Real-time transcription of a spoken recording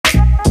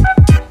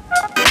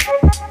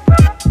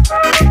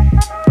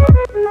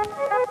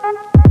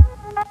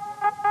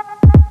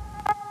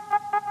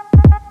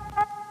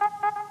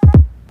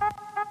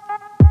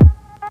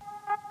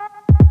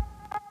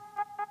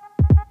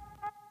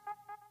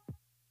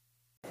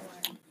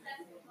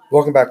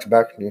Welcome back to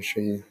Back in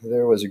History.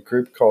 There was a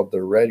group called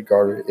the Red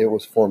Guard. It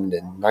was formed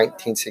in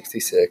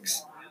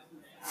 1966.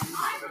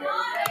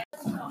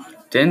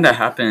 Didn't that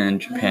happen in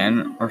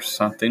Japan or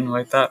something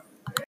like that?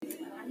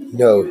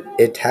 No,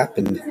 it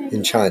happened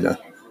in China.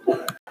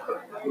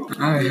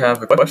 I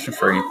have a question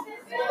for you.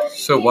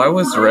 So why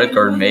was the Red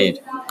Guard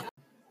made?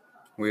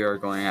 We are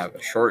going to have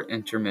a short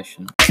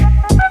intermission.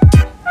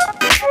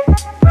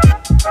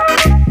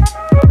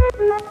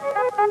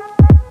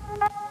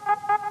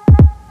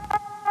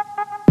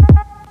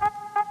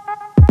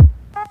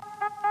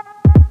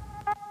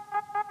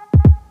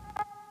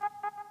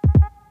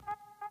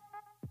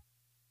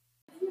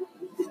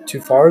 To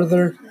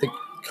further the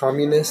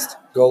communist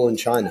goal in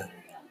China,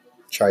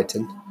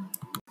 Triton.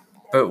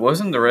 But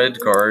wasn't the Red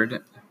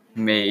Guard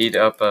made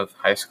up of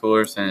high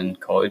schoolers and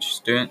college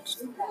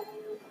students?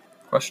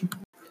 Question?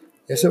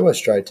 Yes, it was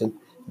Triton,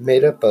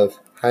 made up of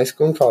high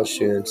school and college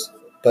students,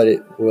 but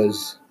it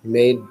was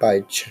made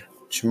by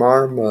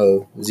Chmar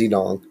Mo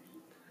Zedong,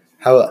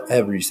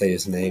 however you say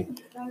his name.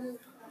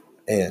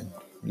 And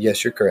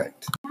yes, you're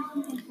correct.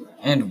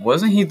 And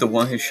wasn't he the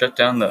one who shut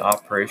down the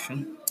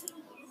operation?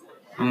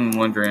 I'm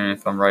wondering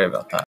if I'm right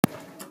about that.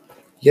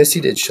 Yes,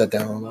 he did shut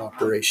down all the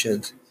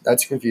operations.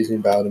 That's confusing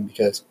about him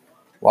because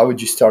why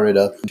would you start it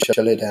up and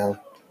shut it down?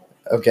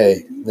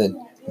 Okay, then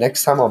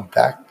next time on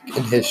Back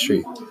in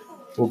History,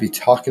 we'll be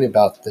talking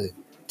about the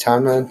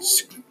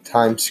Times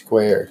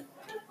Square.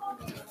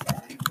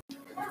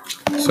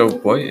 So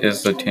what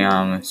is the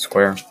Tiananmen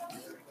Square?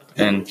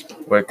 And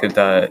what could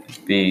that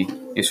be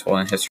useful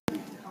in history?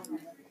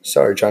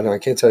 Sorry, China, I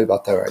can't tell you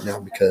about that right now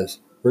because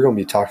we're going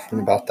to be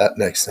talking about that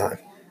next time.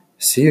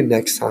 See you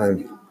next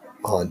time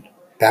on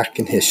Back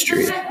in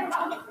History.